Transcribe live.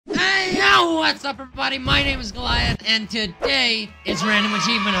Yo, what's up everybody? My name is Goliath, and today it's random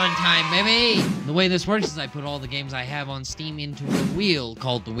achievement hunt time, baby! The way this works is I put all the games I have on Steam into a wheel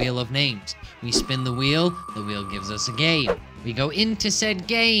called the Wheel of Names. We spin the wheel gives us a game. We go into said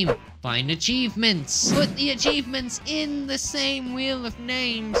game, find achievements, put the achievements in the same Wheel of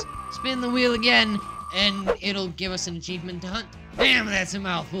Names, spin the wheel again, and it'll give us an achievement to hunt. Damn, that's a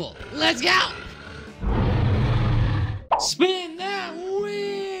mouthful. Let's go! Spin that wheel!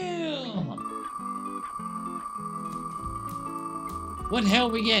 What the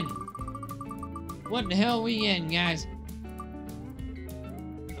hell we getting? What the hell we getting, guys?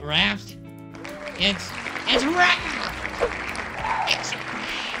 Raft? It's Raft! It's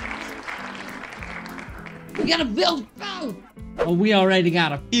Raft! We gotta build both! Oh, we already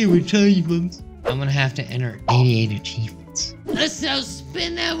got a few achievements. I'm gonna have to enter 88 achievements. Let's go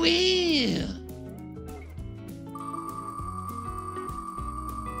spin that wheel!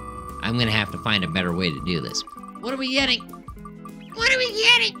 I'm gonna have to find a better way to do this. What are we getting? What are we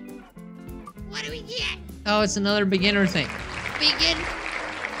getting? What do we get? Oh, it's another beginner thing. Beginner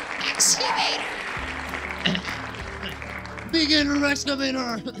Excavator. Beginner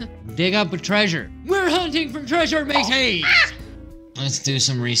Excavator. Dig up a treasure. We're hunting for treasure, mateys. Let's do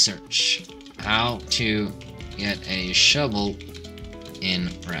some research. How to get a shovel in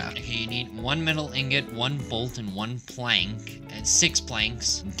Raft. Okay, you need 1 metal ingot, 1 bolt, and 1 plank, and 6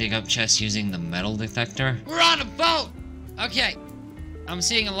 planks. Dig up chests using the metal detector. We're on a boat! Okay. I'm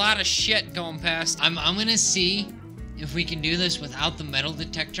seeing a lot of shit going past. I'm gonna see if we can do this without the metal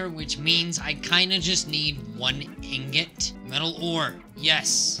detector, which means I kinda just need 1 ingot. Metal ore.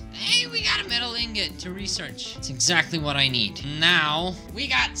 Yes. Hey, we got a metal ingot to research. It's exactly what I need. Now, we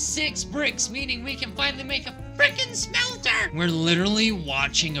got 6 bricks, meaning we can finally make a frickin' smelter! We're literally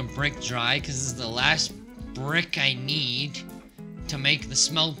watching a brick dry, because this is the last brick I need to make the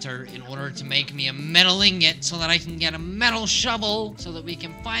smelter in order to make me a metal ingot so that I can get a metal shovel so that we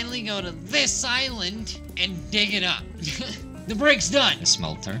can finally go to this island and dig it up. The brick's done. The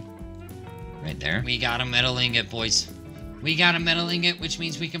smelter. Right there. We got a metal ingot, boys. We got a metal ingot, which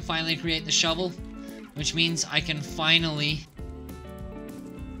means we can finally create the shovel, which means I can finally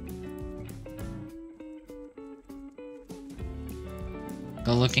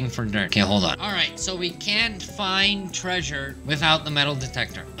go looking for dirt. Okay, hold on. Alright, so we can't find treasure without the metal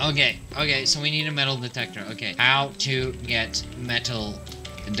detector. Okay, so we need a metal detector. Okay, how to get metal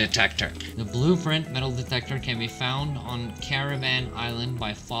detector. The blueprint metal detector can be found on Caravan Island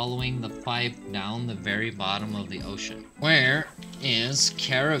by following the pipe down the very bottom of the ocean. Where is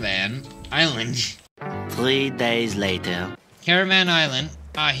Caravan Island? 3 days later. Caravan Island.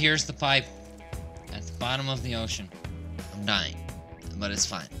 Ah, here's the pipe. At the bottom of the ocean. I'm dying. But it's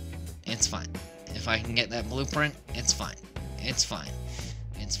fine. It's fine. If I can get that blueprint, it's fine. It's fine.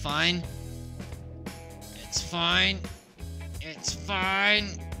 It's fine. It's fine. It's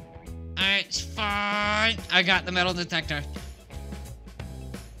fine. It's fine. I got the metal detector.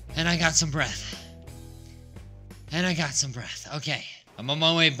 And I got some breath. Okay. I'm on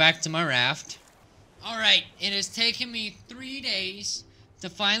my way back to my raft. Alright, it has taken me 3 days to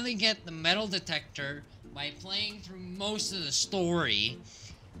finally get the metal detector by playing through most of the story,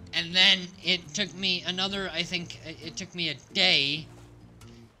 and then it took me another, I think, it took me a day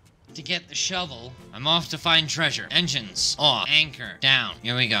to get the shovel. I'm off to find treasure. Engines off. Anchor down.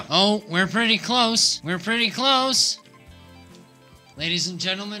 Here we go. Oh, we're pretty close. We're pretty close. Ladies and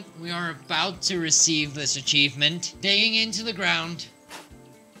gentlemen, we are about to receive this achievement. Digging into the ground.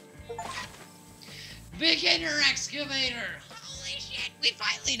 Beginner Excavator. Holy shit, we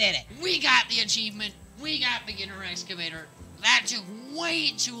finally did it. We got the achievement. We got Beginner Excavator. That took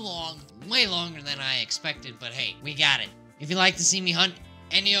way too long. Way longer than I expected, but hey, we got it. If you'd like to see me hunt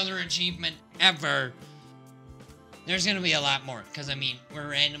any other achievement ever, there's gonna be a lot more, because I mean, we're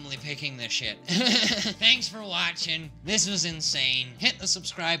randomly picking this shit. Thanks for watching. This was insane. Hit the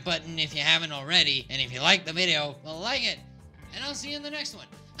subscribe button if you haven't already, and if you like the video, well, like it. And I'll see you in the next one.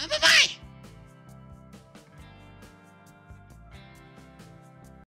 Bye-bye!